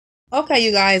Okay,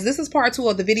 you guys, this is part 2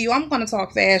 of the video. I'm going to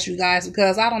talk fast, you guys,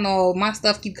 because I don't know, my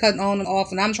stuff keep cutting on and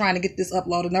off, and I'm trying to get this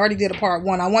uploaded. I already did a part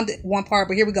 1. I wanted one part,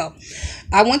 but here we go.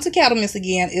 I went to Cattleman's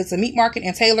again. It's a meat market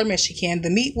in Taylor, Michigan. The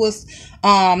meat was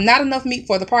not enough meat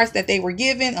for the price that they were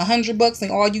giving, $100,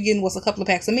 and all you getting was a couple of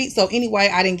packs of meat. So anyway,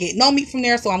 I didn't get no meat from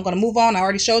there, so I'm going to move on. I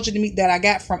already showed you the meat that I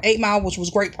got from 8 Mile, which was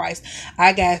great price.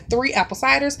 I got 3 apple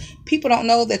ciders. People don't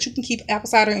know that you can keep apple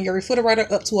cider in your refrigerator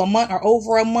up to a month or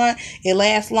over a month. It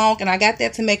lasts long, and I got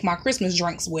that to make my Christmas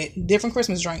drinks with, different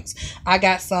Christmas drinks. I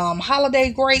got some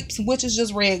holiday grapes, which is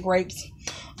just red grapes.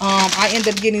 I end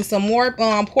up getting some more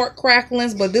pork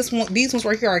cracklings, but these ones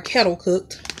right here are kettle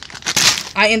cooked.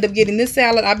 I end up getting this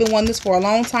salad. I've been wanting this for a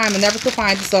long time and never could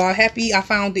find it, so I'm happy I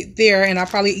found it there, and I'll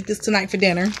probably eat this tonight for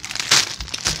dinner.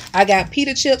 I got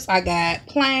pita chips. I got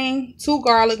plain, 2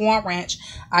 garlic, 1 ranch.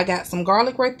 I got some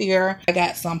garlic right there. I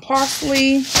got some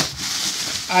parsley.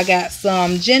 I got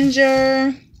some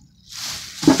ginger.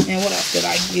 And what else did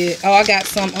I get? Oh, I got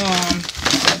some,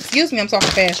 excuse me, I'm talking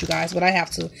fast, you guys, but I have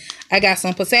to. I got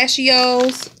some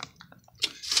pistachios.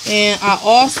 And I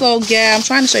also got, I'm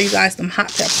trying to show you guys some hot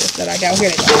peppers that I got. Here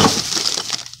they go.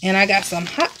 And I got some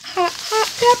hot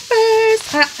peppers.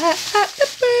 Hot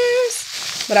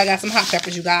peppers. But I got some hot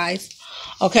peppers, you guys.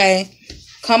 Okay.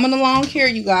 Coming along here,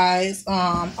 you guys,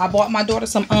 I bought my daughter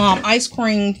some ice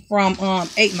cream from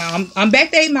 8 Mile. I'm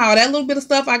back to 8 Mile. That little bit of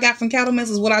stuff I got from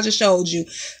Cattleman's is what I just showed you.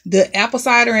 The apple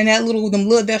cider and them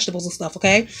little vegetables and stuff,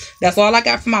 okay? That's all I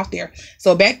got from out there.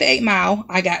 So back to 8 Mile,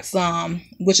 I got some,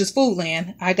 which is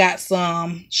Foodland. I got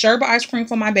some sherbet ice cream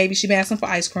for my baby. She been asking for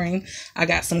ice cream. I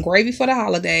got some gravy for the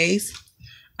holidays.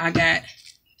 I got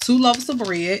 2 loaves of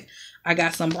bread. I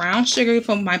got some brown sugar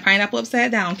for my pineapple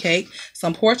upside down cake,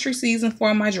 some poultry seasoning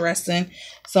for my dressing,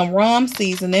 some rum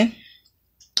seasoning.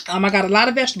 I got a lot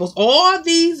of vegetables. All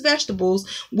these vegetables,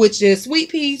 which is sweet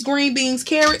peas, green beans,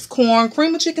 carrots, corn,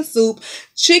 cream of chicken soup,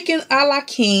 chicken a la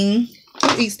king.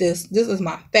 Who eats this? This is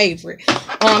my favorite.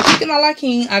 Chicken a la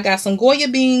king. I got some Goya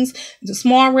beans, the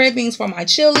small red beans for my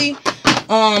chili,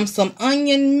 some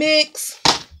onion mix.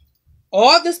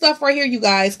 All this stuff right here, you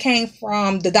guys, came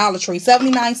from the Dollar Tree.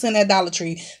 79 cents at Dollar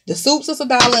Tree. The soups is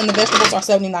 $1 and the vegetables are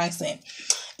 79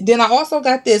 cents. Then I also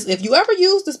got this. If you ever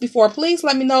used this before, please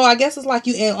let me know. I guess it's like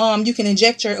you can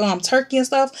inject your turkey and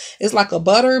stuff. It's like a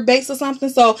butter base or something.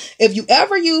 So if you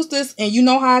ever use this and you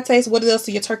know how it tastes, what it does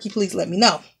to your turkey, please let me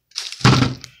know.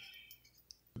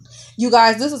 You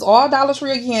guys, this is all Dollar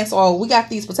Tree again. So we got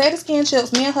these potato skin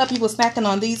chips. Me and hubby was snacking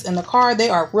on these in the car. They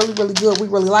are really, really good. We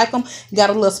really like them. Got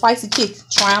a little spicy kick.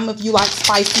 Try them if you like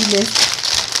spiciness.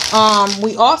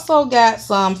 We also got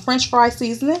some French fry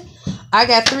seasoning. I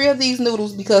got 3 of these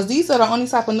noodles because these are the only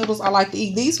type of noodles I like to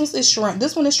eat. These ones is shrimp.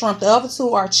 This one is shrimp. The other 2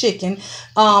 are chicken.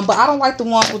 But I don't like the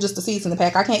ones with just the seeds in the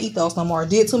pack. I can't eat those no more. I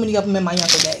did too many of them in my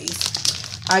younger days.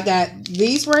 I got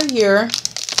these right here.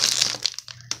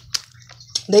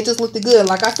 They just looked good.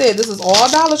 Like I said, this is all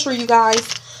Dollar Tree, you guys.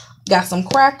 Got some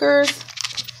crackers.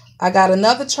 I got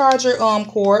another charger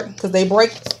cord because they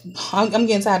break. I'm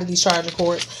getting tired of these charger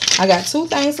cords. I got 2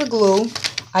 things of glue.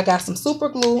 I got some super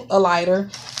glue, a lighter.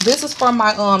 This is for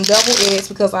my double eggs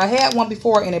because I had one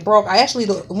before and it broke.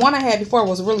 The one I had before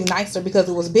was really nicer because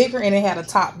it was bigger and it had a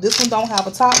top. This one don't have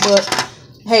a top, but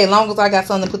hey, as long as I got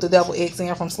something to put the double eggs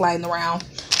in from sliding around.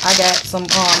 I got some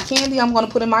candy I'm going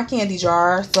to put in my candy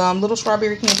jar. Some little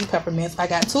strawberry candy peppermints. I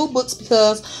got 2 books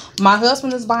because my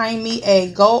husband is buying me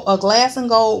a glass and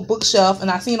gold bookshelf. And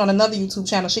I seen on another YouTube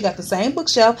channel, she got the same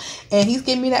bookshelf. And he's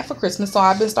giving me that for Christmas. So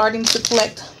I've been starting to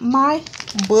collect my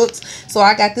books. So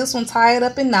I got this one tied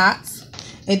up in knots.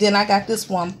 And then I got this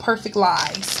one, Perfect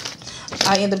Lies.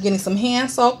 I end up getting some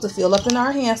hand soap to fill up in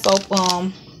our hand soap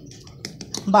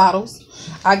bottles.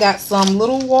 I got some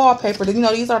little wallpaper. You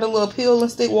know, these are the little peel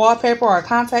and stick wallpaper or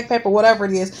contact paper, whatever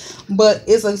it is. But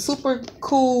it's a super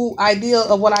cool idea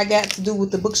of what I got to do with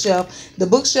the bookshelf. The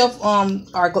bookshelf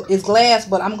is glass,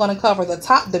 but I'm going to cover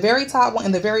the very top one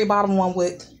and the very bottom one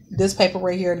with this paper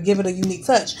right here to give it a unique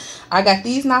touch. I got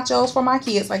these nachos for my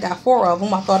kids. I got 4 of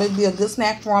them. I thought it'd be a good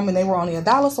snack for them, and they were only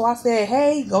 $1. So I said,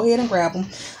 hey, go ahead and grab them.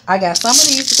 I got some of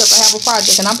these because I have a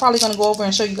project, and I'm probably going to go over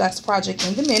and show you guys the project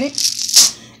in a minute.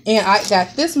 And I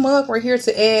got this mug right here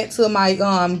to add to my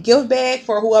gift bag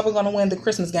for whoever going to win the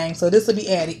Christmas game. So this will be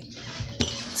added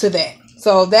to that.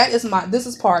 So this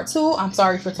is part 2. I'm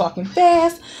sorry for talking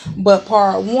fast, but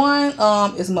part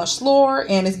 1 is much slower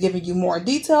and it's giving you more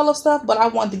detail of stuff. But I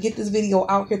wanted to get this video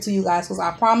out here to you guys because I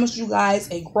promised you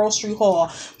guys a grocery haul.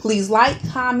 Please like,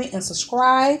 comment, and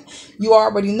subscribe. You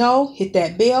already know, hit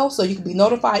that bell so you can be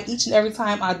notified each and every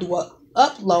time I do a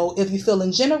upload. If you're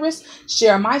feeling generous,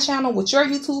 share my channel with your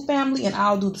YouTube family, and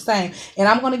I'll do the same. And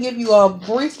I'm going to give you a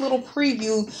brief little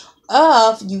preview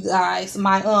of, you guys,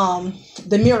 my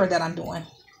the mirror that I'm doing.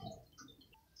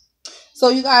 So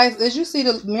you guys, as you see,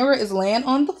 the mirror is laying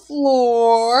on the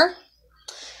floor.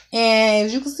 And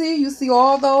as you can see, you see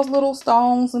all those little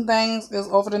stones and things is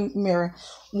over the mirror.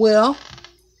 Well,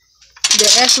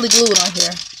 they're actually glued on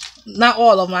here. Not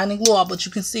all of them. I didn't glue all, but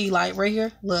you can see, like, right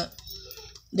here. Look.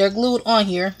 They're glued on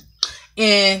here.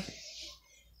 And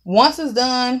once it's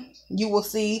done, you will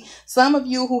see. Some of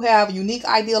you who have a unique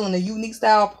ideal and a unique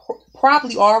style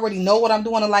probably already know what I'm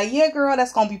doing. And like, yeah, girl,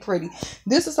 that's going to be pretty.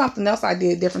 This is something else I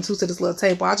did different too to this little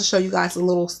table. I'll just show you guys a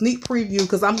little sneak preview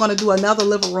because I'm going to do another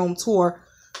living room tour.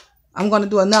 I'm going to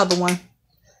do another one.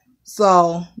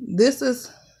 So this is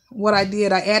what I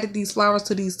did. I added these flowers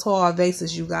to these tall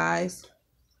vases, you guys.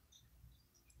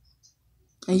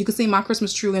 And you can see my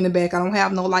Christmas tree in the back. I don't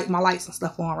have no my lights and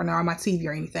stuff on right now, or my TV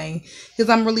or anything, because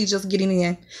I'm really just getting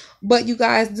in. But you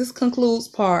guys, this concludes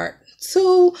part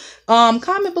 2.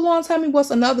 Comment below and tell me what's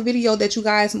another video that you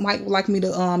guys might like me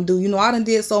to do. You know, I done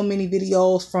did so many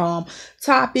videos, from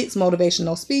topics,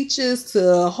 motivational speeches,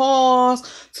 to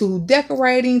hauls, to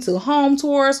decorating, to home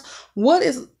tours. What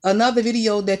is another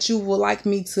video that you would like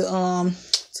me to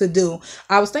do?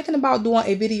 I was thinking about doing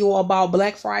a video about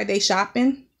Black Friday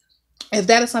shopping. If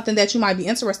that is something that you might be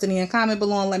interested in, comment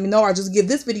below and let me know, or just give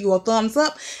this video a thumbs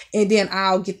up, and then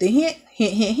I'll get the hint.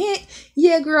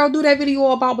 Yeah, girl, do that video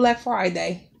about Black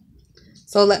Friday.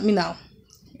 So let me know.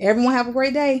 Everyone have a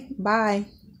great day. Bye.